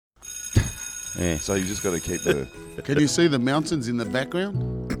Yeah. So you just got to keep the... Can you see the mountains in the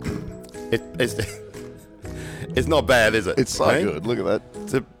background? It's not bad, is it? It's so good. Look at that.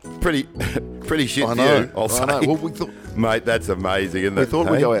 It's a pretty shit I know. view, I'll say. I know. Well, we thought... Mate, that's amazing, isn't it? We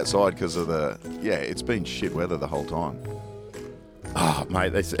thought we'd go outside because of the... Yeah, it's been shit weather the whole time. Oh,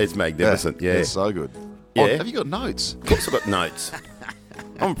 mate, it's magnificent. Yeah. It's so good. Yeah. Oh, have you got notes? Of course I've got notes.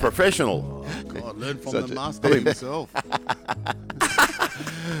 I'm a professional. God, learn from Such the a- master himself.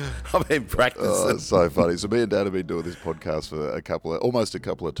 I've been practicing. Oh, it's so funny. So me and Dad have been doing this podcast for almost a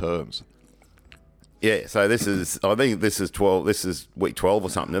couple of terms. Yeah, so I think this is 12. This is week 12 or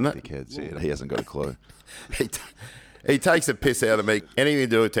something, isn't it? Dickheads. Yeah, he hasn't got a clue. He takes the piss out of me. Anything to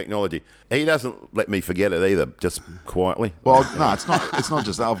do with technology. He doesn't let me forget it either, just quietly. Well, no, it's not. It's not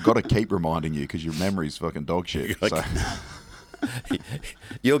just that. I've got to keep reminding you because your memory's fucking dog shit. So.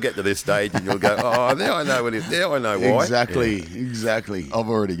 You'll get to this stage and you'll go, oh, now I know now I know why. Exactly. I'm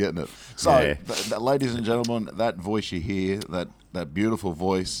already getting it. So, Yeah. ladies and gentlemen, that voice you hear, that beautiful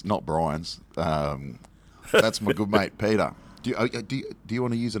voice, not Brian's, that's my good mate Peter. Do you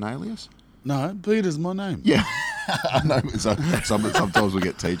want to use an alias? No, Peter's my name. Yeah, I know. So, sometimes we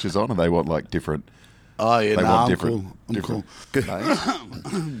get teachers on and they want like different. Oh yeah, They no, want I'm different, cool. I'm different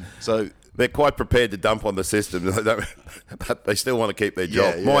cool. names. So. They're quite prepared to dump on the system, but they still want to keep their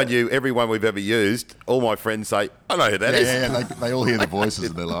job. Yeah. Mind you, everyone we've ever used, all my friends say, I know who that is. Yeah, they all hear the voices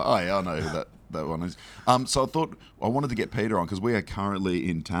and they're like, oh yeah, I know who that one is. So I thought I wanted to get Peter on because we are currently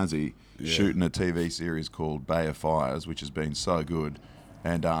in Tassie shooting a TV series called Bay of Fires, which has been so good.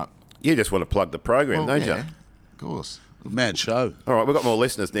 And You just want to plug the program, don't you? Of course. Mad show. All right, we've got more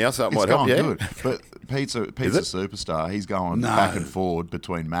listeners now, so it It's might help going you. good. But Pete's a it? superstar. He's going back and forward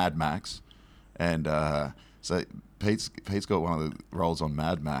between Mad Max and so Pete's got one of the roles on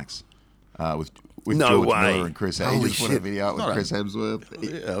Mad Max with No George way. Miller and Chris. He Holy just put a shit. video out with Not a- Chris Hemsworth.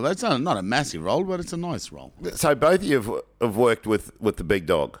 Yeah, that's not a massive role, but it's a nice role. So both of you have worked with the big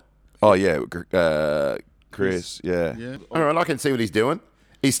dog. Oh yeah, Chris. Yeah. Yeah. All right, I can see what he's doing.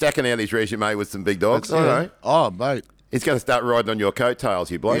 He's stacking out his resume with some big dogs. That's All it. right. Oh, mate. He's going to start riding on your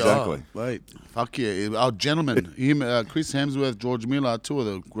coattails, you bloke. Exactly. Oh, mate. Fuck yeah. Oh, gentlemen. Chris Hemsworth, George Miller, two of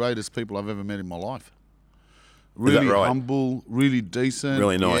the greatest people I've ever met in my life. Really right? humble, really decent.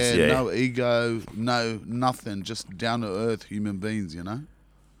 Really nice, yeah. No ego, no nothing. Just down-to-earth human beings, you know?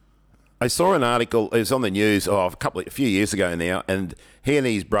 I saw an article. It was on the news a few years ago now, and he and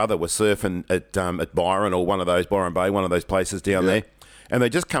his brother were surfing at Byron or Byron Bay, one of those places down there, and they're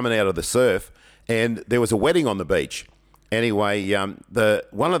just coming out of the surf, and there was a wedding on the beach. Anyway, I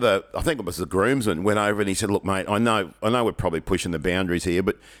think it was the groomsman, went over and he said, "Look, mate, I know we're probably pushing the boundaries here,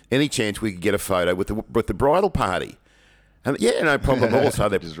 but any chance we could get a photo with the bridal party?" And yeah, no problem. Also,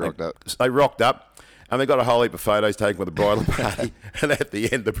 they Just rocked up. They rocked up. And they got a whole heap of photos taken with the bridal party. And at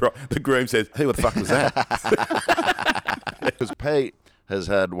the end, the groom says, "Who the fuck was that?" Because Pete has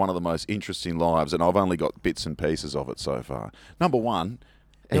had one of the most interesting lives, and I've only got bits and pieces of it so far. Number one,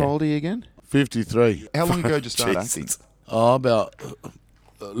 how old are you again? 53. How long ago did you start Jesus. acting? Oh, about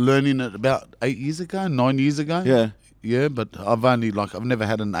learning it about 9 years ago. Yeah. Yeah, but I've never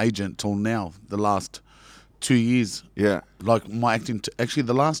had an agent till now, the last 2 years. Yeah. Like my acting, actually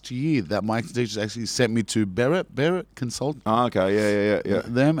the last year that my acting teachers actually sent me to Barrett Consultant. Oh, okay. Yeah.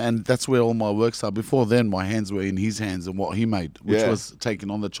 Them, and that's where all my works are. Before then, my hands were in his hands and what he made, which was Taking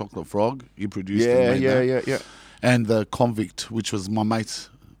on the Chocolate Frog. He produced and made that. Yeah. And The Convict, which was my mate's.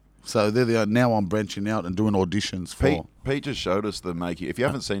 So there they are. Now I'm branching out and doing auditions for Pete just showed us the making. If you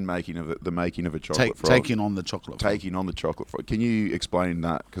haven't seen the making of a chocolate frog, Taking on the Chocolate Frog. Taking on the Chocolate Frog. Can you explain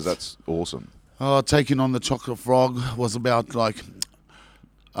that? Because that's awesome. Taking on the Chocolate Frog was about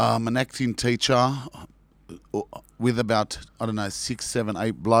an acting teacher with about 6, 7,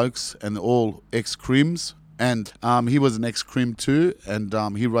 8 blokes, and they're all ex-crims. And he was an ex-crim too, and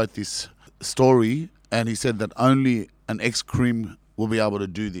he wrote this story, and he said that only an ex-crim will be able to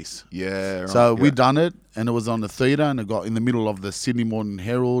do this. Yeah. Right. So we done it, and it was on the theatre, and it got in the middle of the Sydney Morning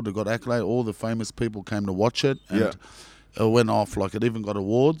Herald. It got accolade. All the famous people came to watch it, and it went off. It even got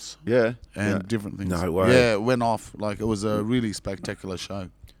awards. Yeah. And different things. No way. Yeah, it went off. It was a really spectacular show.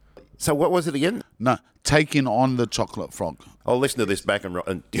 So what was it again? No, Taking on the Chocolate Frog. I'll listen to this back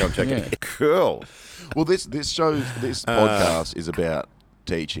and check it. Cool. Well, this podcast is about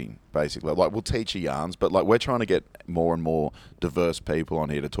teaching, basically. We'll teach you yarns, but we're trying to get more and more diverse people on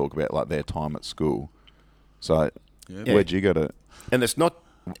here to talk about their time at school. So, where'd you go to? And it's not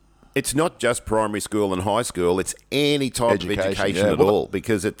It's not just primary school and high school. It's any type of education at all,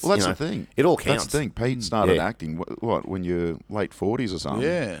 because it's Well, that's the thing. It all counts. That's the thing. Pete started acting, what, when you're late 40s or something?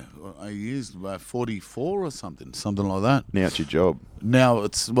 Yeah, I used about 44 or something like that. Now it's your job. Now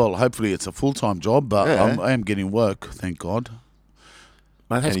hopefully it's a full-time job, but I am getting work, thank God.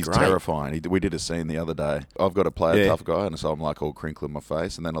 Mate, And he's terrifying. We did a scene the other day. I've got to play a tough guy, and so I'm like all crinkling my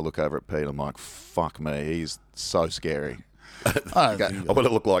face, and then I look over at Pete, and I'm like, fuck me, he's so scary. I want to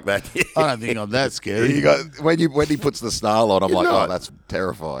look like that. I don't think I'm that scary. When he puts the snarl on, I'm like, oh, that's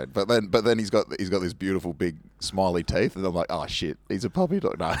terrifying. But then he's got this beautiful big smiley teeth, and I'm like, oh shit, he's a puppy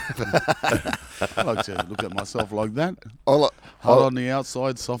dog. No. I like to look at myself like that. Hard on the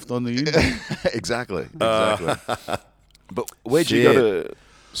outside, soft on the inside. Exactly. But where'd you go to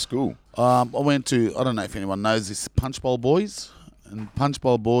school? I went to, I don't know if anyone knows this, Punchbowl Boys. And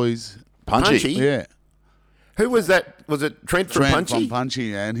Punchbowl Boys... Punchy? Yeah. Who was that? Was it Trent from Punchy? From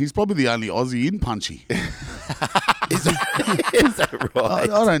Punchy, and he's probably the only Aussie in Punchy. Is that right?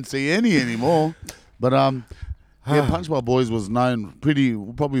 I don't see any anymore. But Punchbowl Boys was known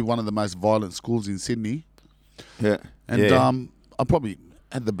probably one of the most violent schools in Sydney. Yeah. And I probably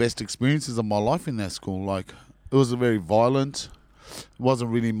had the best experiences of my life in that school. Like, it was very violent. It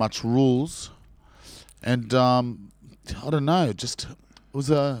wasn't really much rules. And I don't know, just it was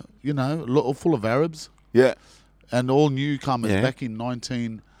full of Arabs. Yeah. And all newcomers back in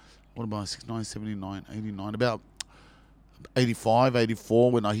 79, 89, about 85,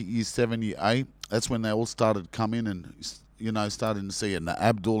 84, when I hit year 7, year 8. That's when they all started coming and, starting to see an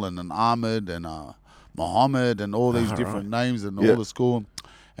Abdul and an Ahmed and Muhammad and all these different names and all the school.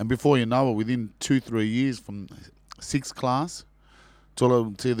 And before you know it, within 2-3 years from 6th class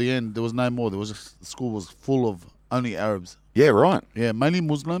till the end, there was no more. The school was full of only Arabs. Yeah, right. Yeah, mainly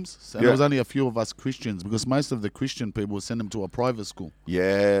Muslims. And there was only a few of us Christians, because most of the Christian people would send them to a private school.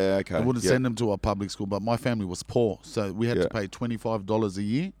 Yeah, okay. They wouldn't send them to a public school, but my family was poor, so we had to pay $25 a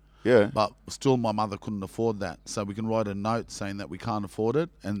year. Yeah. But still my mother couldn't afford that. So we can write a note saying that we can't afford it,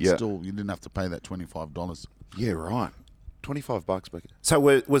 and still you didn't have to pay that $25. Yeah, right. $25 back.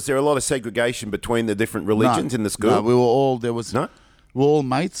 So was there a lot of segregation between the different religions in the school? No, we were all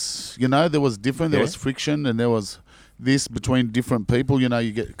mates. There was different. There was friction, and there was this between different people. You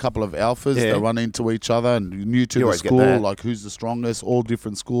get a couple of alphas that run into each other, and you're new to the school, like who's the strongest. All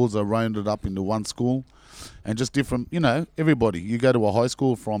different schools are rounded up into one school, and just different. Everybody. You go to a high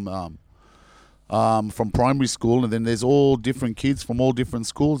school from primary school, and then there's all different kids from all different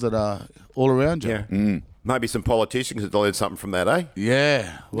schools that are all around you. Yeah. Mm. Maybe some politicians have learned something from that, eh?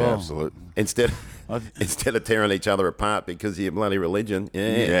 Yeah. Well, yeah, absolutely. Instead of tearing each other apart because of your bloody religion.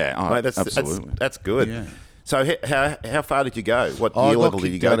 Yeah. Mate, absolutely. That's good. Yeah. So how far did you go? What year level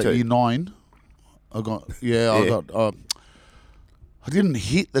did you go to? Year 9. I didn't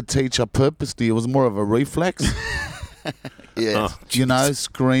hit the teacher purposely. It was more of a reflex.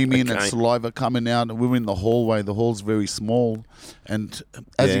 Screaming and saliva coming out. And we were in the hallway. The hall's very small. And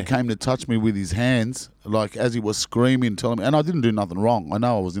as he came to touch me with his hands, like as he was screaming, telling me, and I didn't do nothing wrong. I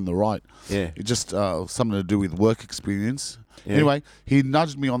know I was in the right. Yeah. It just something to do with work experience. Yeah. Anyway, he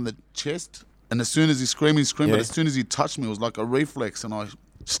nudged me on the chest. And as soon as he screamed, but as soon as he touched me, it was like a reflex, and I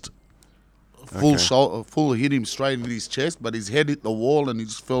just full hit him straight in his chest, but his head hit the wall, and he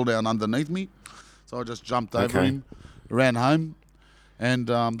just fell down underneath me. So I just jumped over him, ran home, and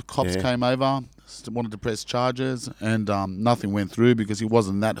the cops came over, wanted to press charges, and nothing went through because he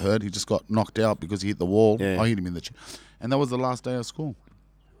wasn't that hurt. He just got knocked out because he hit the wall. Yeah. I hit him in the chest. And that was the last day of school.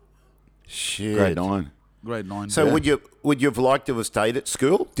 Shit. Grade 9. So would you have liked to have stayed at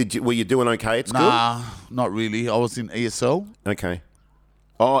school? Were you doing okay at school? Nah, not really. I was in ESL. Okay.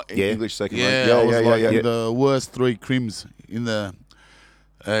 Oh, English second grade. Yeah, I was the worst 3 crims in the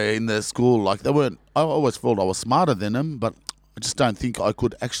school. Like, they weren't. I always felt I was smarter than them, but I just don't think I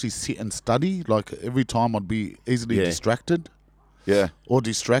could actually sit and study. Like, every time I'd be easily distracted. Yeah. Or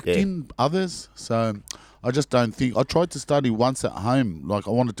distracting others. So I just don't think. I tried to study once at home. Like,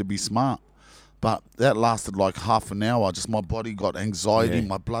 I wanted to be smart. But that lasted like half an hour. Just my body got anxiety.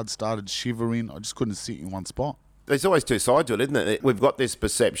 My blood started shivering. I just couldn't sit in one spot. There's always two sides to it, isn't it? We've got this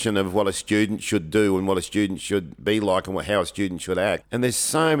perception of what a student should do and what a student should be like and how a student should act. And there's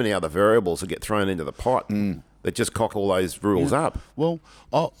so many other variables that get thrown into the pot that just cock all those rules up. Well,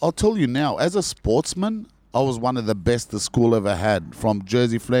 I'll tell you now, as a sportsman, I was one of the best the school ever had. From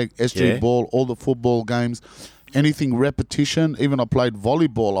Jersey flag, SG ball, all the football games. Anything repetition, even I played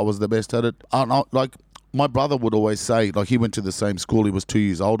volleyball, I was the best at it. Like, my brother would always say, like, he went to the same school, he was 2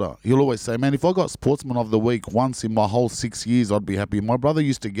 years older. He'll always say, man, if I got Sportsman of the Week once in my whole 6 years, I'd be happy. My brother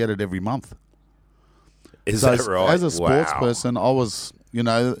used to get it every month. Is that right? As a sports person, I was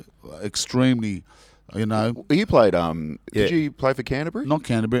extremely, You played. Did you play for Canterbury? not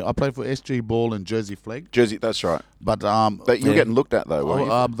Canterbury. I played for SG Ball and Jersey Flegg. Jersey. That's right. But But you're getting looked at though,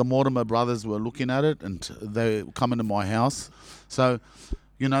 weren't you? the Mortimer brothers were looking at it, and they were coming to my house. So,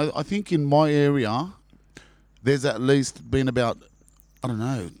 I think in my area, there's at least been about,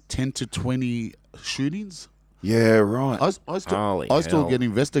 10 to 20 shootings. Yeah, right. I Holy still hell. get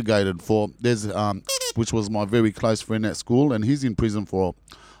investigated for. There's which was my very close friend at school, and he's in prison for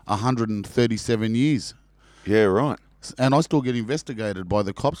 137 years. Yeah, right. And I still get investigated by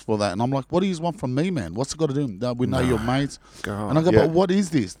the cops for that. And I'm like, what do you want from me, man? What's it got to do? No, we know your mates. God. And I go, Yeah. but what is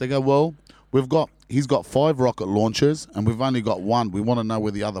this? They go, well, he's got 5 rocket launchers and we've only got 1. We want to know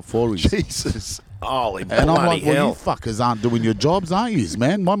where the other 4 is. Jesus. Holy And I'm bloody like, well, hell. you fuckers aren't doing your jobs, aren't you,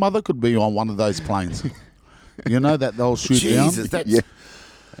 man? My mother could be on one of those planes. That they'll shoot Jesus, down. that's... Yeah.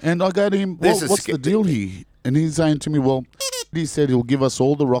 And I go to him, This is what's the deal here? And he's saying to me, well, he said he'll give us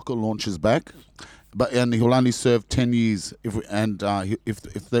all the rocket launchers back, and he'll only serve 10 years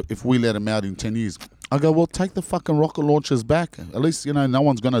if we let him out in 10 years. I go, well, take the fucking rocket launchers back. At least, no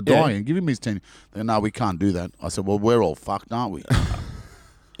one's going to die, Yeah. and give him his 10. They go, no, we can't do that. I said, well, we're all fucked, aren't we?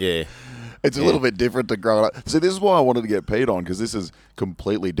 Yeah. It's a little bit different to growing up. See, this is why I wanted to get Pete on, because this is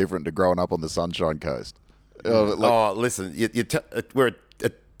completely different to growing up on the Sunshine Coast. Listen, where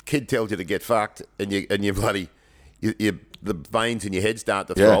a kid tells you to get fucked, and you bloody, the veins in your head start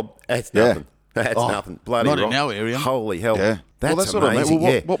to Yeah. throb. That's Yeah. nothing. That's nothing. Bloody not in rock. our area. Holy hell. Yeah. That's what I mean. amazing.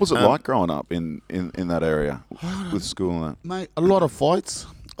 Well, yeah. what was it like growing up in that area with school and that? Mate, a lot of fights.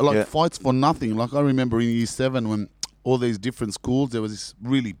 Yeah. Fights for nothing. Like, I remember in Year 7 when all these different schools, there was this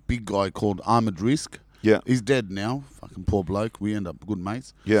really big guy called Armoured Risk. Yeah. He's dead now. Fucking poor bloke. We end up good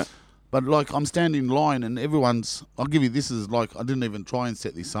mates. Yeah. But, I'm standing in line and I'll give you this is I didn't even try and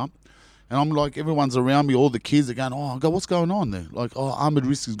set this up. And I'm like, everyone's around me, all the kids are going, I go, what's going on there? Like, Armoured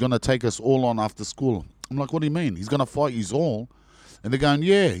Risk is going to take us all on after school. I'm like, what do you mean? He's going to fight you all? And they're going,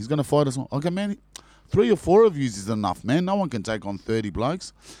 yeah, he's going to fight us all. I go, man, 3 or 4 of you is enough, man. No one can take on 30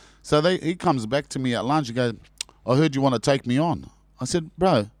 blokes. So he comes back to me at lunch and goes, I heard you want to take me on. I said,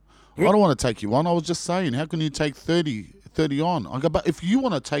 bro, I don't want to take you on. I was just saying, how can you take 30 on? I go, but if you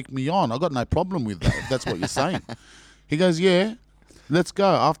want to take me on, I got no problem with that, if that's what you're saying. He goes, yeah, let's go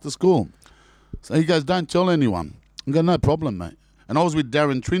after school. So he goes, don't tell anyone. I go, no problem, mate. And I was with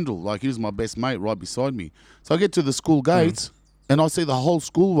Darren Trindle, he was my best mate right beside me. So I get to the school gates and I see the whole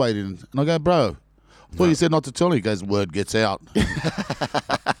school waiting. And I go, bro, I thought you said not to tell me. He goes, word gets out.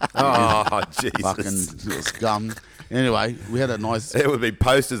 Oh, Jesus. Fucking scum. Anyway, we had a nice... There would be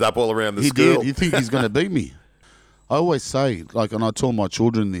posters up all around the He school. did. You think he's going to beat me? I always say, and I tell my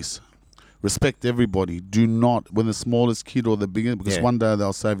children this, respect everybody. Do not, when the smallest kid or the biggest, because one day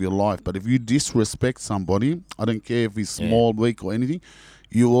they'll save your life. But if you disrespect somebody, I don't care if he's small, weak or anything,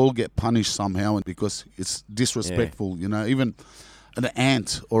 you all get punished somehow because it's disrespectful. Even an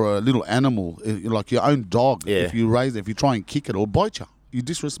ant or a little animal, like your own dog, if you try and kick it or bite you, you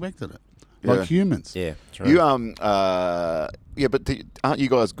disrespected it. Like humans. Yeah, true. You but aren't you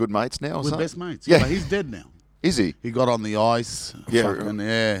guys good mates now? Or We're something? best mates. Yeah. But he's dead now. Is he? He got on the ice. Yeah.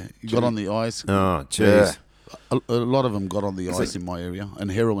 He got on the ice. Oh, jeez. A lot of them got on the ice in my area.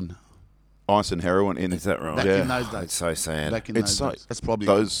 And heroin. Ice and heroin in Is that right? Back in those days. It's so sad. Back in It's those days. That's probably...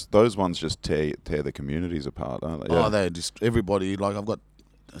 those ones just tear the communities apart, aren't they? Oh, they're just... Everybody... I've got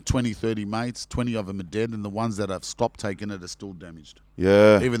 20, 30 mates. 20 of them are dead. And the ones that have stopped taking it are still damaged.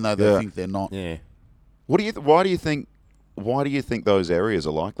 Yeah. Even though they think they're not. Yeah. Why do you think those areas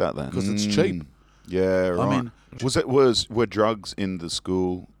are like that then? Because it's cheap. Yeah, right. I mean... Were drugs in the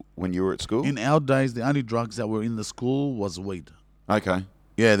school when you were at school? In our days, the only drugs that were in the school was weed. Okay.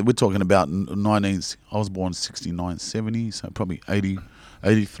 Yeah, we're talking about I was born 69, 70, so probably 80,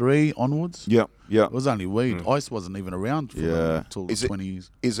 83 onwards. Yep. It was only weed. Ice wasn't even around until 20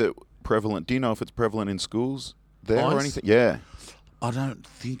 years. Is it prevalent? Do you know if it's prevalent in schools there or Ice? anything? Yeah. I don't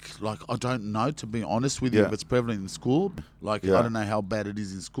think, I don't know, to be honest with you, if it's prevalent in school. I don't know how bad it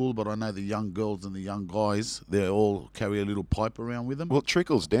is in school, but I know the young girls and the young guys, they all carry a little pipe around with them. Well, it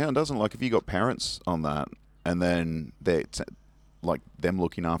trickles down, doesn't it? Like if you got parents on that and then it's like them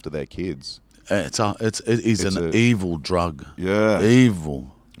looking after their kids. It is an evil drug. Yeah.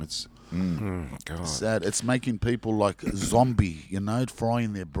 Evil. It's... God. Sad. It's making people like zombie,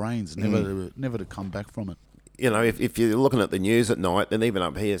 frying their brains, never to come back from it. If you're looking at the news at night, and even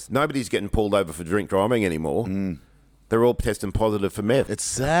up here, nobody's getting pulled over for drink driving anymore. They're all testing positive for meth. It's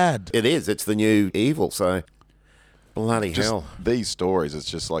sad. It is. It's the new evil. So, bloody hell. These stories, it's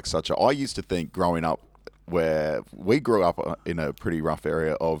just like I used to think growing up, where we grew up in a pretty rough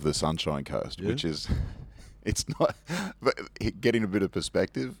area of the Sunshine Coast, which is It's not. But getting a bit of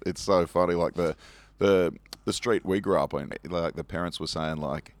perspective, it's so funny. Like the street we grew up in, like the parents were saying,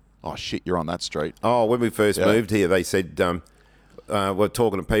 like, "Oh shit, you're on that street." Oh, when we first moved here, they said we're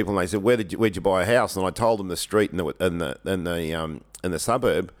talking to people, and they said, where'd you buy a house? And I told them the street in the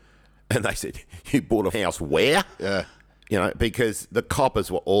suburb, and they said, you bought a house where? Yeah. You know, because the coppers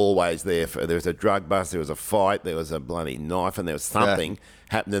were always there. There was a drug bust, there was a fight, there was a bloody knife, and there was something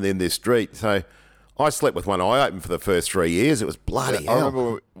happening in this street. So I slept with one eye open for the first 3 years. It was bloody hell. I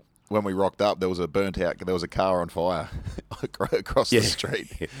remember when we rocked up, there was a car on fire across the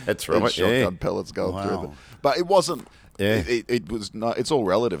street. That's right. Shotgun pellets going through them. But it wasn't. Yeah. It was not. It's all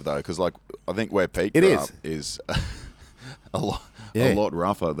relative though, because like I think where Pete grew up is a lot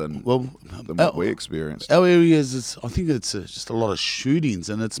rougher than what we experienced. Our areas, I think it's just a lot of shootings,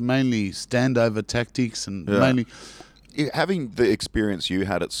 and it's mainly standover tactics, and mainly having the experience you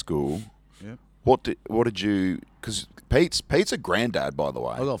had at school. Yeah. What did you? Because Pete's a granddad, by the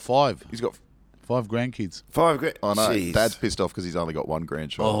way. I got 5. He's got 5 grandkids. 5 grand. I know. Jeez. Dad's pissed off because he's only got 1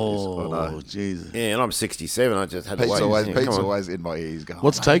 grandchild. Oh, Jesus. Yeah, and I'm 67. I just had to Pete's wait. Pete's always in my ear. He's going,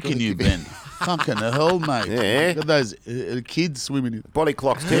 what's taking you, Ben? Fucking hell, mate. Yeah. Look at those kids swimming in. Body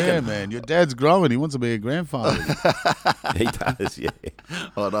clock's ticking. Yeah, man. Your dad's growing. He wants to be a grandfather. He does, yeah.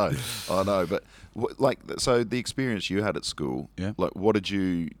 I know. But so the experience you had at school, like what did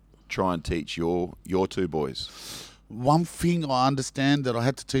you try and teach your 2 boys? One thing I understand that I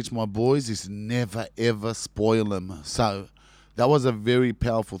had to teach my boys is never, ever spoil them. So that was a very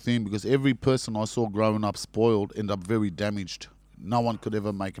powerful thing, because every person I saw growing up spoiled ended up very damaged. No one could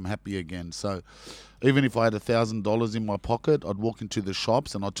ever make them happy again. So even if I had $1,000 in my pocket, I'd walk into the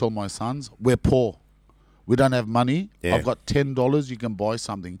shops and I'd tell my sons, we're poor. We don't have money. Yeah. I've got $10. You can buy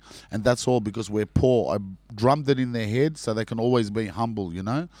something. And that's all because we're poor. I drummed it in their head so they can always be humble, you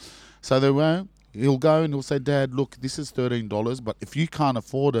know. So they were. He'll go and he'll say, Dad, look, this is $13, but if you can't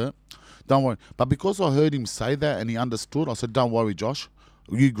afford it, don't worry. But because I heard him say that and he understood, I said, don't worry, Josh.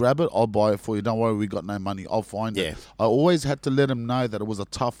 You grab it, I'll buy it for you. Don't worry, we got no money. I'll find it. I always had to let him know that it was a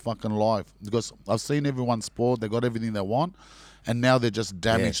tough fucking life, because I've seen everyone spoiled. They got everything they want, and now they're just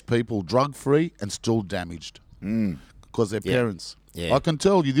damaged people, drug-free and still damaged because their parents. Yeah. I can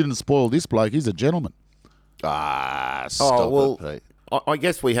tell you didn't spoil this bloke. He's a gentleman. Stop it, Pete. I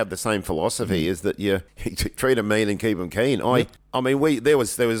guess we have the same philosophy, is that you treat them mean and keep them keen. I mean, there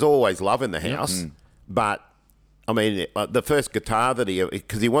was always love in the house, but I mean, the first guitar that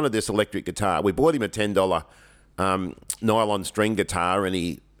because he wanted this electric guitar, we bought him a $10 nylon string guitar, and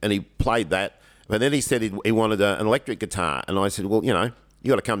he played that. But then he said he wanted an electric guitar, and I said, well, you know, you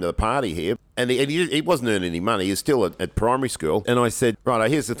got to come to the party here. And he wasn't earning any money. He was still at primary school. And I said, right,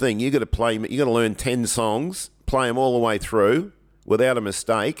 here's the thing: you got to learn 10 songs, play them all the way through without a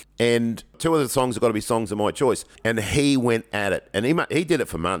mistake, and 2 of the songs have got to be songs of my choice. And he went at it, and he did it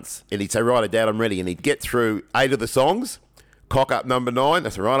for months. And he'd say, right, Dad, I'm ready. And he'd get through 8 of the songs, cock up number 9. I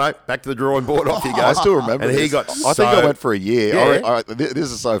said, righto, back to the drawing board, off you go. I still remember and this. he got I think I went for a year. Yeah.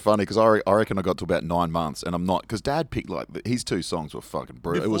 This is so funny, because I reckon I got to about 9 months, and I'm not, because Dad picked, like, his 2 songs were fucking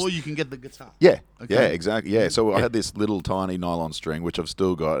brutal. Before you can get the guitar. Yeah, okay. Yeah, exactly. Yeah, so I had this little tiny nylon string, which I've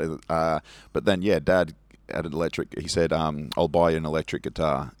still got. But then, Dad had an electric. He said, "I'll buy you an electric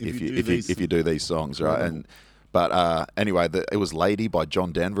guitar if you do these songs, right?" And anyway, it was "Lady" by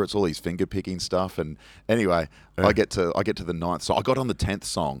John Denver. It's all these finger picking stuff. And anyway, I get to the 9th. So I got on the 10th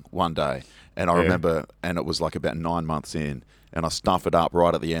song one day, and I remember, and it was like about 9 months in, and I stuff it up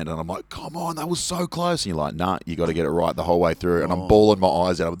right at the end, and I'm like, "Come on, that was so close." And you're like, "Nah, you got to get it right the whole way through." And I'm bawling my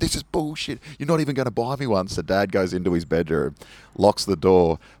eyes out. I'm like, "This is bullshit. You're not even going to buy me one." So Dad goes into his bedroom, locks the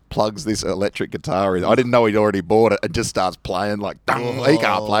door, plugs this electric guitar in. I didn't know he'd already bought it, and just starts playing like, dung. He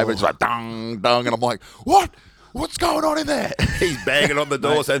can't play, but it's like, dung, dung. And I'm like, "What? What's going on in there?" He's banging on the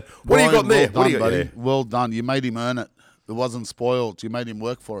door saying, "What do you got there?" Well done, buddy. Well done. You made him earn it. It wasn't spoiled. You made him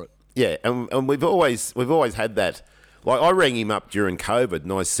work for it. Yeah, and we've always had that. Like, I rang him up during COVID,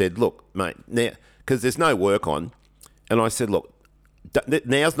 and I said, "Look, mate, now, because there's no work on," and I said, "Look,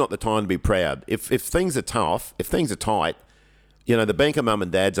 now's not the time to be proud. If things are tough, if things are tight, you know, the bank of mum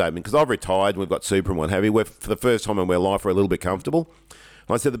and dad's open, because I've retired, we've got super and what have you. We're, for the first time in our life, we're a little bit comfortable."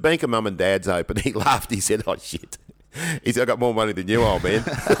 And I said, "The bank of mum and dad's open." He laughed. He said, "Oh, shit." He said, "I got more money than you, old man."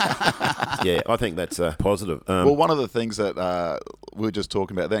 Yeah, I think that's positive. Well, one of the things that we were just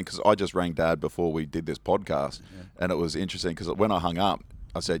talking about then, because I just rang Dad before we did this podcast, and it was interesting because when I hung up,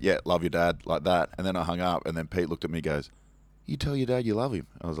 I said, "Yeah, love your dad," like that. And then I hung up, and then Pete looked at me and goes, "You tell your dad you love him?"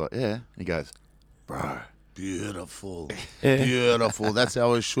 I was like, "Yeah." He goes, "Bro." Beautiful. Beautiful. That's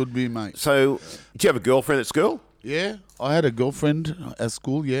how it should be, mate. So, did you have a girlfriend at school? Yeah, I had a girlfriend at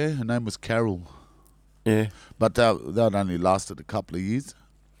school, yeah. Her name was Carol. Yeah. But that only lasted a couple of years.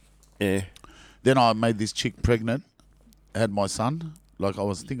 Yeah. Then I made this chick pregnant, had my son. Like I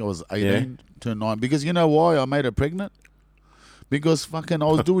was 18, turned 9. Because you know why I made her pregnant? Because fucking I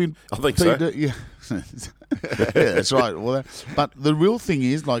was doing I think so. Yeah. Yeah, that's right. Well, but the real thing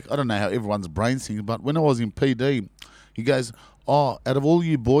is, like, I don't know how everyone's brain thinks, but when I was in PD, he goes, "Oh, out of all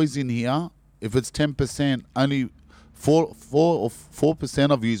you boys in here, if it's 10%, only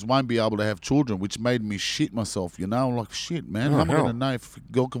 4% of you won't be able to have children," which made me shit myself. You know, I'm like, shit, man. How am I going to know if a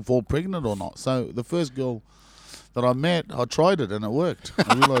girl can fall pregnant or not? So the first girl that I met, I tried it and it worked.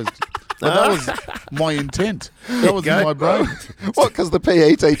 I realised. But that was my intent. That was in my brain. What? Because the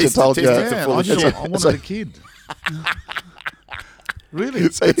PE teacher told you. Yeah, I wanted a kid.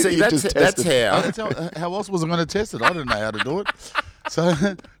 Really? So See, that's How else was I going to test it? I didn't know how to do it. So,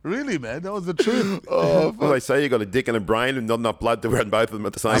 really, man, that was the truth. Well, they say you got a dick and a brain and not enough blood to run both of them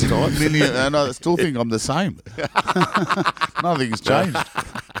at the same time. And I still think I'm the same. Nothing's changed.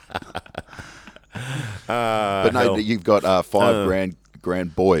 But no, you've got 5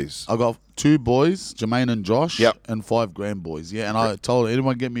 grand boys. I got 2 boys, Jermaine and Josh, Yep. and 5 grand boys. Yeah, and I told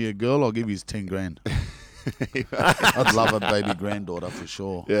anyone get me a girl, I'll give you 10 grand. I'd love a baby granddaughter for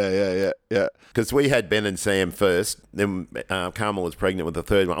sure. Yeah. Because we had Ben and Sam first, then Carmel was pregnant with the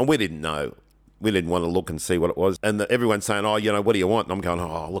third one, and we didn't know. We didn't want to look and see what it was. And everyone's saying, "Oh, you know, what do you want?" And I'm going,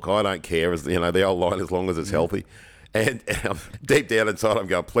 "Oh, look, I don't care." As you know, the old line, as long as it's healthy. And deep down inside, I'm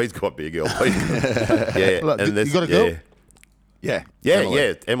going, "Please God, be a girl, please." Yeah. Look, and you got a girl? Yeah.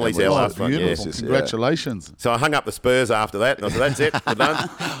 Yeah. Emily's our last one. Yeah. Beautiful. Congratulations. So I hung up the Spurs after that, and I said, "That's it, we're done."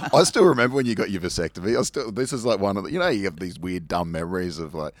 I still remember when you got your vasectomy. This is like one of the, you have these weird, dumb memories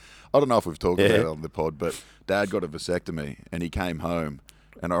of like, I don't know if we've talked about it on the pod, but Dad got a vasectomy and he came home.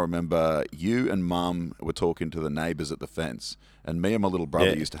 And I remember you and Mum were talking to the neighbours at the fence. And me and my little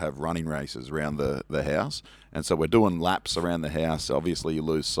brother used to have running races around the house. And so we're doing laps around the house. Obviously, you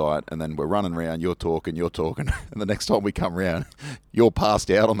lose sight. And then we're running around. You're talking. And the next time we come round, you're passed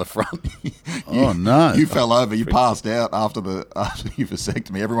out on the front. Oh, no. You fell over. You passed out after your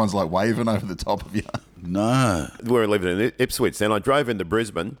vasectomy. Everyone's like waving over the top of you. No. We were living in Ipswich. Then I drove into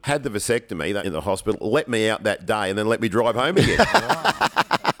Brisbane, had the vasectomy in the hospital, let me out that day, and then let me drive home again.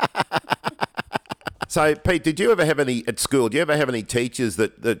 So, Pete, did you ever have any at school? Do you ever have any teachers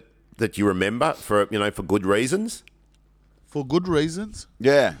that you remember for good reasons? For good reasons?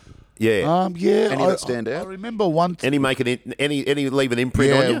 Yeah. Yeah. Yeah. Any that stand out? I remember one. Any leave an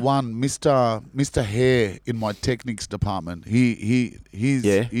imprint on you? One Mr. Hare in my techniques department.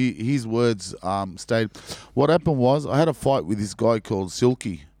 His words stayed. What happened was I had a fight with this guy called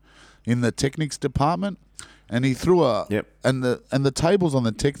Silky in the techniques department. And he threw and the tables on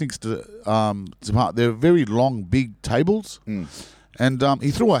the techniques department, they're very long, big tables. And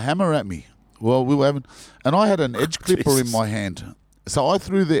he threw a hammer at me while we were having, and I had an edge clipper in my hand. So I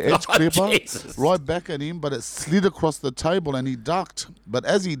threw the edge clipper right back at him, but it slid across the table and he ducked. But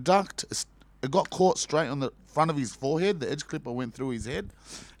as he ducked, it got caught straight on the front of his forehead. The edge clipper went through his head.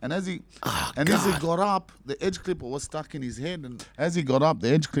 And as he got up, the edge clipper was stuck in his head. And as he got up, the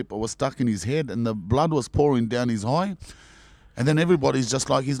edge clipper was stuck in his head and the blood was pouring down his eye. And then everybody's just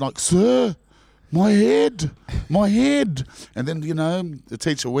like, he's like, "Sir, my head. And then, the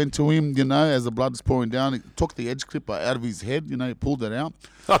teacher went to him, as the blood was pouring down. He took the edge clipper out of his head, he pulled it out.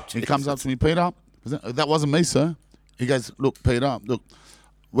 He comes up to me, "Peter, that wasn't me, sir." He goes, "Look, Peter, look,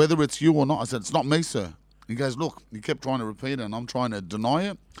 whether it's you or not." I said, "It's not me, sir." He goes, "Look," he kept trying to repeat it and I'm trying to deny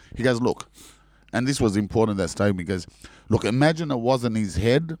it. He goes, "Look," and this was important, that statement. He goes, "Look, imagine it wasn't his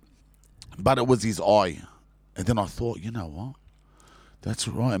head, but it was his eye." And then I thought, you know what? That's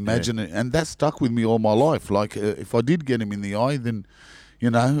right. Imagine it. And that stuck with me all my life. Like, if I did get him in the eye, then, it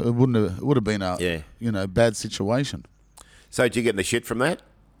would have been a, bad situation. So did you get in the shit from that?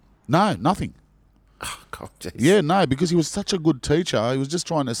 No, nothing. Oh, God, geez. Yeah, no, because he was such a good teacher. He was just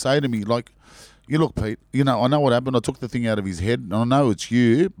trying to say to me, like, "You look, Pete, I know what happened. I took the thing out of his head, and I know it's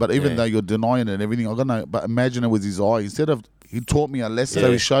you, but even though you're denying it and everything, I got no, but imagine it was his eye." Instead of, he taught me a lesson,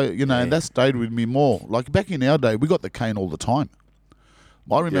 so he showed, and that stayed with me more. Like, back in our day, we got the cane all the time.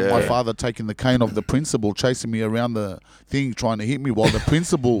 I remember my father taking the cane of the principal, chasing me around the thing, trying to hit me, while the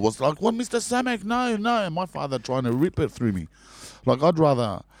principal was like, "What, Mr. Sammak? No." And my father trying to rip it through me. Like, I'd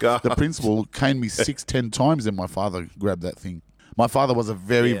rather the principal cane me 6-10 times than my father grabbed that thing. My father was a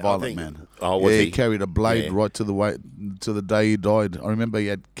very violent man. Oh, was he? He carried a blade right to the day he died. I remember he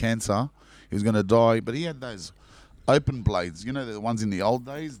had cancer. He was going to die, but he had those open blades. The ones in the old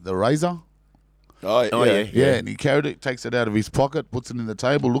days, the razor. Oh, yeah. Yeah, and he carried it, takes it out of his pocket, puts it in the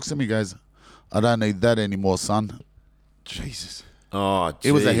table, looks at me, goes, "I don't need that anymore, son." Jesus. Oh,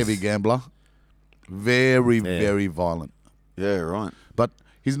 He was a heavy gambler. Very violent. Yeah, right. But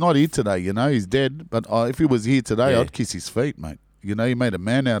he's not here today, he's dead. But if he was here today, I'd kiss his feet, mate. He made a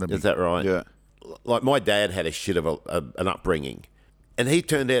man out of me. Is that right? Yeah. Like my dad had a shit of an upbringing. And he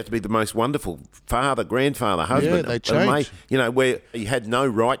turned out to be the most wonderful father, grandfather, husband. Yeah, they changed. Where he had no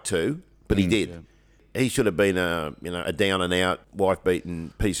right to, but he did. He should have been a down and out, wife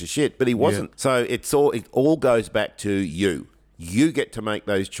beaten piece of shit, but he wasn't. So it all goes back to you. You get to make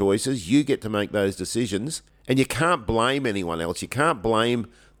those choices. You get to make those decisions, and you can't blame anyone else. You can't blame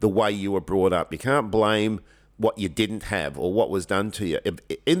the way you were brought up. You can't blame what you didn't have or what was done to you.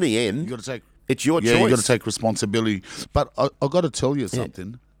 In the end, You got to take. it's your choice. Yeah, you got to take responsibility. But I got to tell you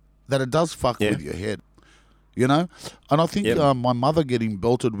something that it does fuck with your head. And I think my mother getting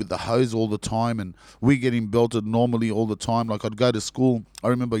belted with the hose all the time, and we getting belted normally all the time. Like I'd go to school. I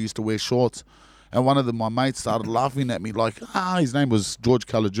remember I used to wear shorts, and one of my mates started laughing at me like, his name was George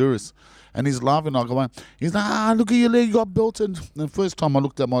Calajuris. And he's laughing. I go, he's like, look at your leg, you got belted. And the first time I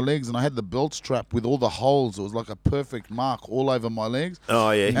looked at my legs and I had the belt strap with all the holes. It was like a perfect mark all over my legs.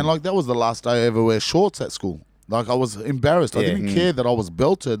 Oh, yeah. And like that was the last day I ever wear shorts at school. Like I was embarrassed. I didn't care that I was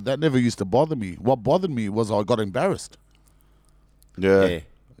belted. That never used to bother me. What bothered me was I got embarrassed. Yeah.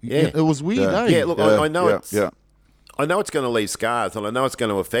 It was weird, eh? Yeah, look, I know it's... Yeah. I know it's going to leave scars, and I know it's going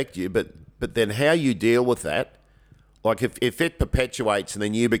to affect you, but then how you deal with that, like if it perpetuates and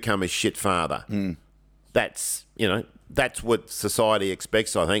then you become a shit father, that's what society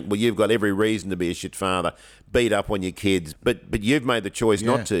expects, I think. Well, you've got every reason to be a shit father, beat up on your kids, but you've made the choice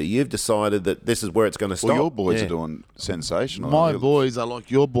not to. You've decided that this is where it's going to stop. Well, your boys are doing sensational. My boys are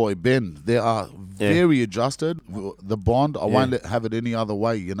like your boy, Ben. They are very adjusted. The bond, I won't have it any other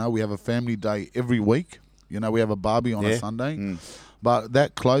way. We have a family day every week. We have a barbie on a Sunday. But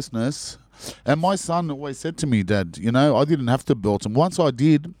that closeness... And my son always said to me, Dad, I didn't have to belt him. Once I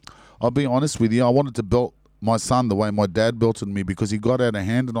did, I'll be honest with you, I wanted to belt my son the way my dad belted me because he got out of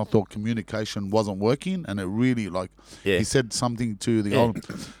hand and I thought communication wasn't working. And it really, he said something to the old...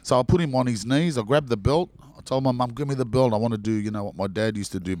 So I put him on his knees. I grabbed the belt. I told my mum, give me the belt. I want to do, what my dad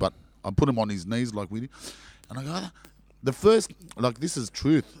used to do. But I put him on his knees like we did. And I go... The first, this is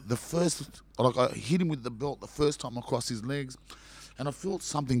truth. The first, I hit him with the belt the first time across his legs. And I felt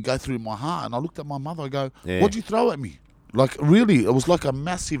something go through my heart. And I looked at my mother. I go, what'd you throw at me? Like, really, it was like a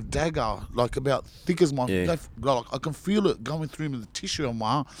massive dagger, like about thick as my... I can feel it going through the tissue on my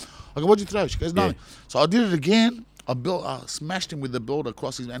heart. I go, what'd you throw? She goes, no. So I did it again. I smashed him with the belt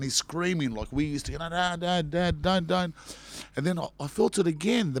across his... And he's screaming like we used to, Dad, don't. And then I felt it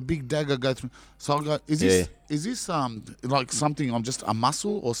again, the big dagger go through. So I go, is this like something, I'm just a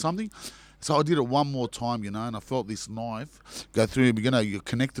muscle or something? So I did it one more time, and I felt this knife go through. You're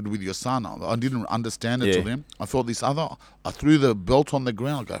connected with your son. I didn't understand it till then. I felt this other. I threw the belt on the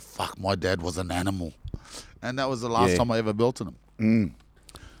ground. I go, fuck, my dad was an animal. And that was the last time I ever belted him.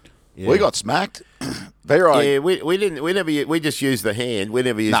 Yeah. We got smacked. Very right. Yeah, we didn't. We just used the hand. We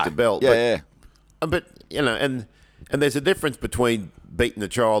never used the belt. But and there's a difference between beating a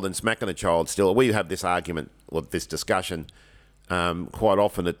child and smacking a child. Still, we have this argument or this discussion quite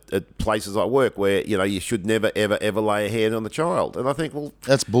often at places I work where you should never ever lay a hand on the child. And I think, well,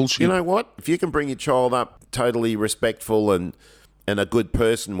 that's bullshit. You know what? If you can bring your child up totally respectful and a good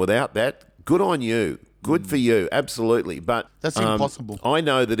person without that, good on you. Good for you, absolutely. But that's impossible. I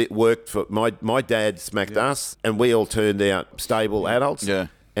know that it worked for my dad smacked us, and we all turned out stable adults. Yeah.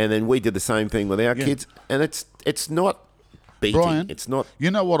 And then we did the same thing with our kids, and it's not beating. Brian, it's not. You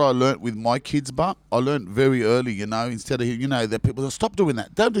know what I learnt with my kids, but I learnt very early. Instead of that people stop doing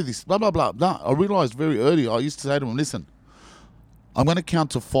that, don't do this, blah blah blah blah. I realised very early. I used to say to them, listen, I'm going to count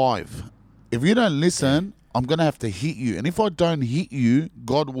to 5. If you don't listen, I'm going to have to hit you. And if I don't hit you,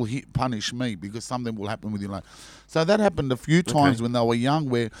 God will punish me because something will happen with your life. So that happened a few times when they were young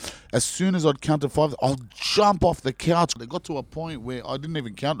where as soon as I'd count to 5, I'll jump off the couch. They got to a point where I didn't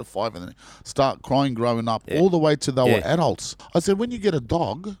even count to 5 and then start crying growing up all the way to they were adults. I said, when you get a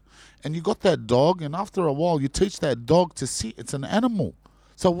dog and you got that dog and after a while you teach that dog to sit, it's an animal.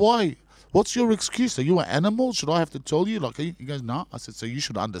 So why? What's your excuse? Are you an animal? Should I have to tell you? He goes, no. I said, so you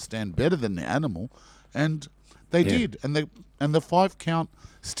should understand better than the animal. And they did, and the 5 count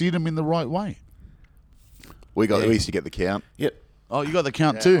steered them in the right way. We used to get the count. Yep. Oh, you got the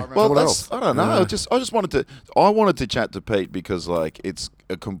count too. Well, what else? I don't know. I just wanted to chat to Pete because it's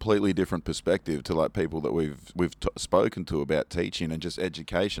a completely different perspective to people that we've spoken to about teaching and just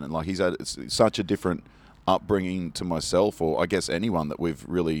education, and he's had such a different upbringing to myself, or I guess anyone that we've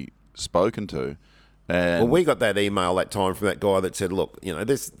really spoken to. And Well, we got that email that time from that guy that said, look,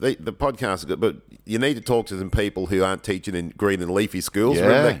 the podcast is good, but you need to talk to some people who aren't teaching in green and leafy schools.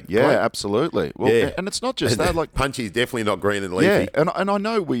 Absolutely. Well, and it's not just that. Like Punchy's definitely not green and leafy. Yeah, and I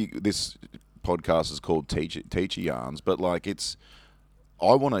know this podcast is called Teacher Yarns, but like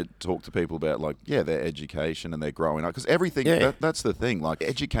I want to talk to people about their education and their growing up, because everything that's the thing. Like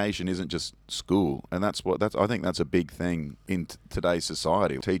education isn't just school, and I think that's a big thing in today's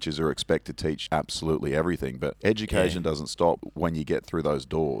society. Teachers are expected to teach absolutely everything, but education doesn't stop when you get through those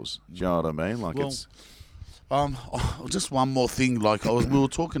doors. Do you know what I mean? Like just one more thing. Like we were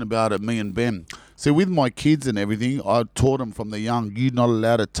talking about it, me and Ben. So with my kids and everything, I taught them from the young, you're not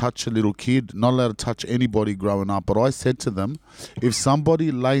allowed to touch a little kid, not allowed to touch anybody growing up. But I said to them, if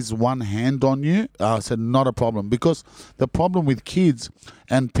somebody lays one hand on you, I said, not a problem. Because the problem with kids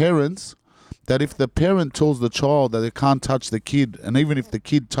and parents, that if the parent tells the child that they can't touch the kid, and even if the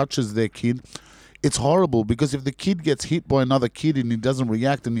kid touches their kid, it's horrible. Because if the kid gets hit by another kid and he doesn't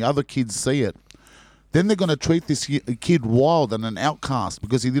react and the other kids see it, then they're going to treat this kid wild and an outcast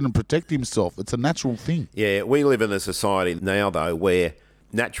because he didn't protect himself. It's a natural thing. Yeah, we live in a society now, though, where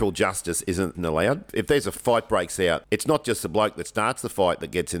natural justice isn't allowed. If there's a fight breaks out, it's not just the bloke that starts the fight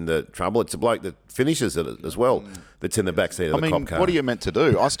that gets into trouble. It's the bloke that finishes it as well that's in the backseat of the cop car. What are you meant to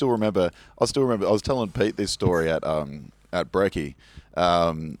do? I still remember. I was telling Pete this story at Brekkie.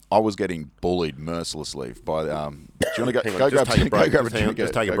 I was getting bullied mercilessly by. Do you want to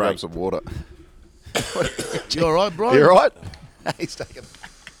go grab some water? You all right, bro? You all right? He's taking.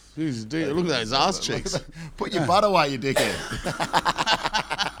 Look at those ass cheeks. Put your butt away, you dickhead.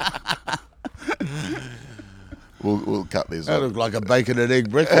 We'll cut this. That looked like a bacon and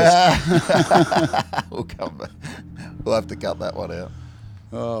egg breakfast. We'll come back. We'll have to cut that one out.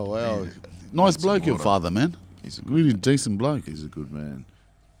 Oh wow, nice bloke, your father, man. He's a really decent bloke. He's a good man.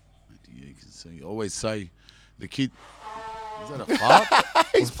 You can see. Always say, the kid. Is that a fart?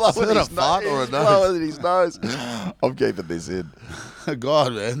 He's blowing his fart or a nose? Blowing his nose. I'm keeping this in.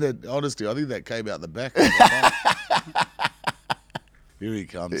 God, man. Honestly, I think that came out the back. Here he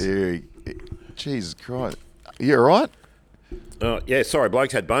comes. Jesus Christ. You all right? Yeah, sorry,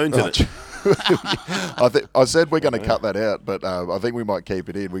 blokes had bones in it. I said we're going to cut that out, but I think we might keep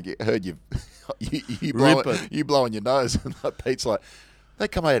it in. We heard you blowing your nose, and Pete's like, they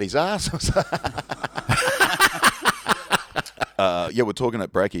come out his ass. We're talking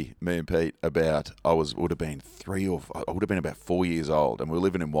at Brekkie, me and Pete, about would have been about 4 years old, and we were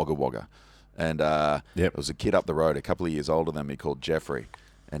living in Wagga Wagga, and there was a kid up the road, a couple of years older than me, called Jeffrey,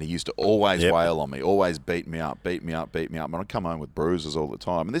 and he used to always wail on me, always beat me up, and I'd come home with bruises all the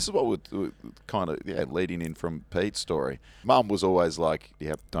time, and this is what we're kind of leading in from Pete's story. Mum was always like,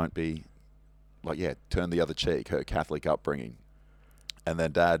 don't be turn the other cheek, her Catholic upbringing, and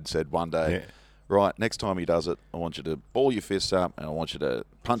then Dad said one day. Right, next time he does it, I want you to ball your fists up and I want you to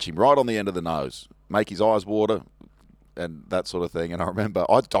punch him right on the end of the nose, make his eyes water and that sort of thing. And I remember,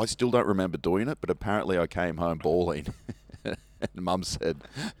 I still don't remember doing it, but apparently I came home bawling. And Mum said,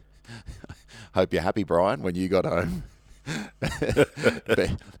 hope you're happy, Brian, when you got home.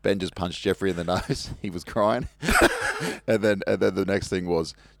 Ben just punched Jeffrey in the nose. He was crying. and then the next thing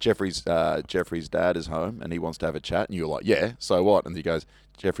was Jeffrey's dad is home and he wants to have a chat. And you're like, yeah, so what? And he goes,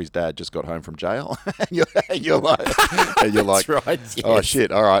 Jeffrey's dad just got home from jail. and you're like, That's right, yes. Oh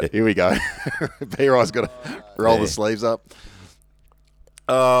shit! All right, here we go. P-Ri's got to roll the sleeves up.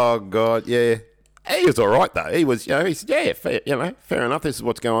 Oh God, yeah. He was all right though. He was, he said, fair enough. This is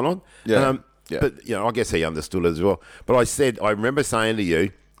what's going on. Yeah. But I guess he understood as well. But I remember saying to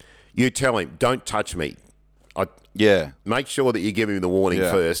you, you tell him, don't touch me. Make sure that you give him the warning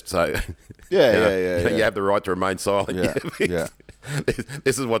first. So you have the right to remain silent. Yeah.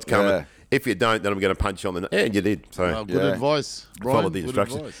 This is what's coming. Yeah. If you don't, then I'm going to punch you on the nose. Yeah, and you did. So good advice, Brian. Followed the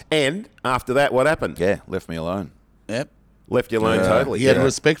instructions. And after that, what happened? Yeah, left me alone. Yep. Left you alone totally. He had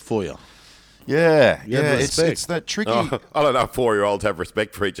respect for you. Yeah, respect. It's that tricky. I don't know if 4-year-olds have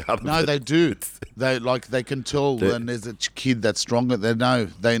respect for each other. No, they do. They can tell when there's a kid that's stronger. They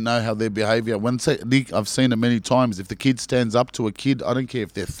know how their behaviour. I've seen it many times. If the kid stands up to a kid, I don't care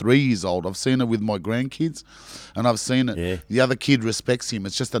if they're 3 years old. I've seen it with my grandkids, and I've seen it. Yeah. The other kid respects him.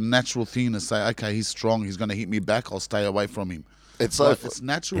 It's just a natural thing to say, okay, he's strong. He's going to hit me back. I'll stay away from him. It's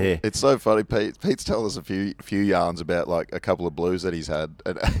natural. Yeah. It's so funny. Pete's telling us a few yarns about like a couple of blues that he's had,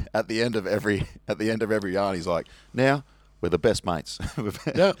 and at the end of every yarn, he's like, "Now, We're the best mates.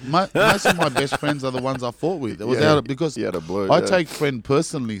 Yeah, most of my best friends are the ones I fought with. It was out of, because Yeah, the blue, I yeah. take friend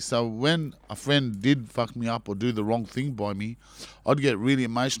personally. So when a friend did fuck me up or do the wrong thing by me, I'd get really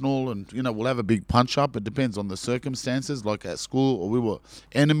emotional, and we'll have a big punch up. It depends on the circumstances. Like at school, or we were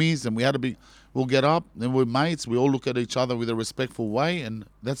enemies, and we had a big. We'll get up, then we're mates. We all look at each other with a respectful way, and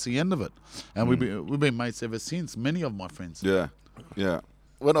that's the end of it. And we've been mates ever since. Many of my friends. Yeah, yeah.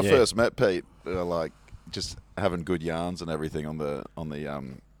 When I first met Pete, like just having good yarns and everything on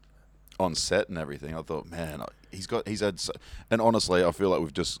set and everything, I thought, man, he's had, and honestly, I feel like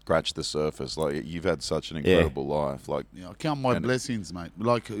we've just scratched the surface. Like you've had such an incredible life. Like, I count my blessings, mate.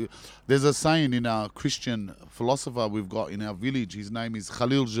 Like there's a saying in our Christian philosopher we've got in our village. His name is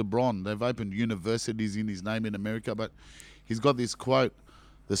Khalil Gibran. They've opened universities in his name in America, but he's got this quote: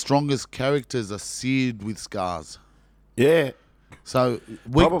 "The strongest characters are seared with scars." Yeah. So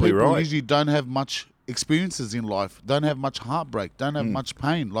weak Probably people right. usually don't have much experiences in life, don't have much heartbreak, don't have much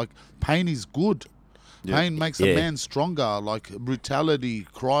pain. Like pain is good. Pain makes a man stronger. Like brutality,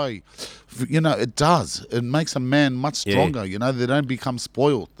 cry, it does. It makes a man much stronger. They don't become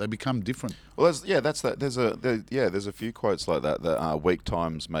spoiled; they become different. well, that's that. There's a few quotes like that. That weak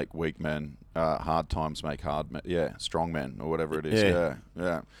times make weak men, hard times make hard men. Yeah, strong men or whatever it is.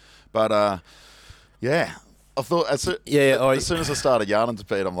 Yeah. But I thought as soon as I started yarning to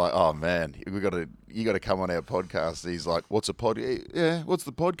Pete, I'm like, oh man, you got to come on our podcast. He's like, what's a pod? Yeah, what's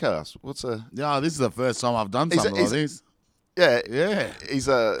the podcast? What's a? Yeah, this is the first time I've done something like this. Yeah. He's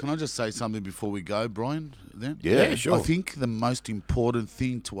a. Can I just say something before we go, Brian? Then Yeah, sure. I think the most important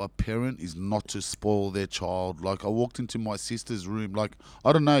thing to a parent is not to spoil their child. Like I walked into my sister's room. Like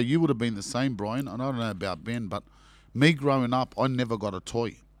I don't know, you would have been the same, Brian. And I don't know about Ben, but me growing up, I never got a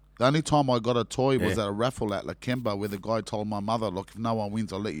toy. The only time I got a toy was at a raffle at Lakemba, where the guy told my mother, look, if no one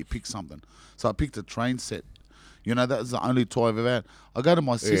wins, I'll let you pick something. So I picked a train set. That was the only toy I've ever had. I go to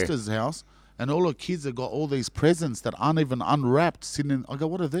my sister's house, and all her kids have got all these presents that aren't even unwrapped sitting in. I go,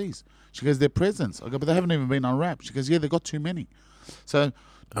 what are these? She goes, they're presents. I go, but they haven't even been unwrapped. She goes, yeah, they got too many. So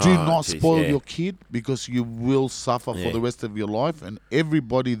do not spoil your kid, because you will suffer for the rest of your life, and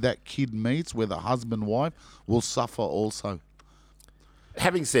everybody that kid meets, whether husband, wife, will suffer also.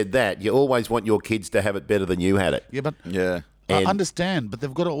 Having said that, you always want your kids to have it better than you had it. Yeah, but Yeah. I understand, but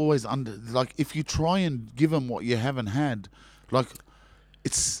they've got to always like if you try and give them what you haven't had, like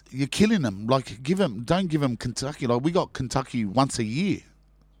you're killing them. Like don't give them Kentucky. Like we got Kentucky once a year.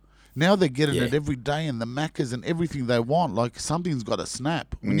 Now they're getting it every day, and the Maccas and everything they want. Like something's got to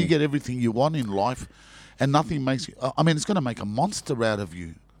snap. When you get everything you want in life, and nothing makes you. I mean, it's going to make a monster out of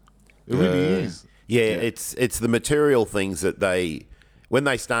you. It really is. Yeah, it's the material things that when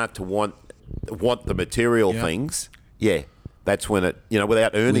they start to want the material things, that's when it,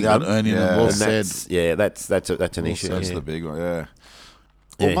 without earning them. Well and said. that's an issue. That's the big one. Yeah.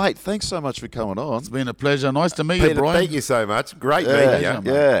 Well, mate, thanks so much for coming on. It's been a pleasure. Nice to meet you, Peter, Brian. thank you so much. Great meeting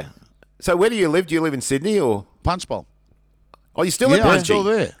you. Yeah. So where do you live? Do you live in Sydney or? Punchbowl. Oh, you still at Yeah, I'm Punchy? still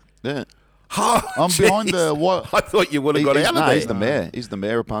there. Yeah. Oh, I'm behind jeez. the what? I thought you would have got out of there. He's the mayor. He's the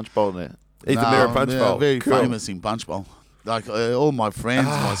mayor of Punchbowl now. He's the mayor of Punchbowl. Very Cool. famous in Punchbowl. Like all my friends,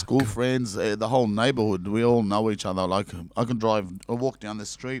 my school friends, the whole neighbourhood, we all know each other. Like I can drive or walk down the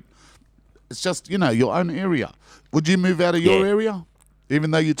street. It's just, your own area. Would you move out of your area, even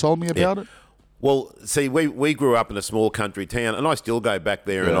though you told me about it? Well, see, we grew up in a small country town, and I still go back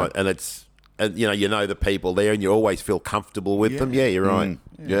there, and it's, you know the people there, and you always feel comfortable with them. Yeah, you're right.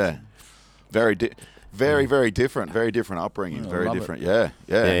 Yeah. Very different. Very different upbringing. Very different. Yeah.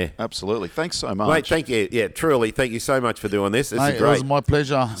 Absolutely. Thanks so much. Mate, thank you. Yeah, truly, thank you so much for doing this. This Mate, is great. it was my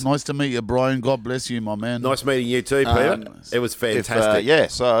pleasure. Nice to meet you, Brian. God bless you, my man. Nice meeting you too, Peter. It was fantastic.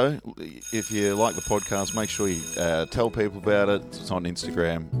 So if you like the podcast, make sure you tell people about it. It's on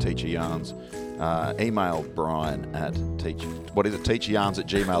Instagram, Teacher Yarns. Email Brian at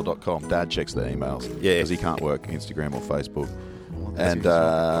teacheryarns@gmail.com. Dad checks the emails because he can't work Instagram or Facebook. And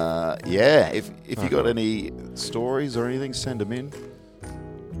if you got any stories or anything, send them in.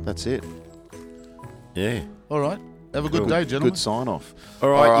 That's it. Yeah. All right. Have a good day, gentlemen. Good sign off. All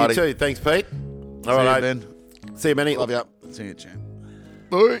right, you too. Thanks, Pete. All right, Ben. See you, Manny. Love you. See you, champ.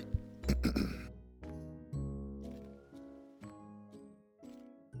 Bye.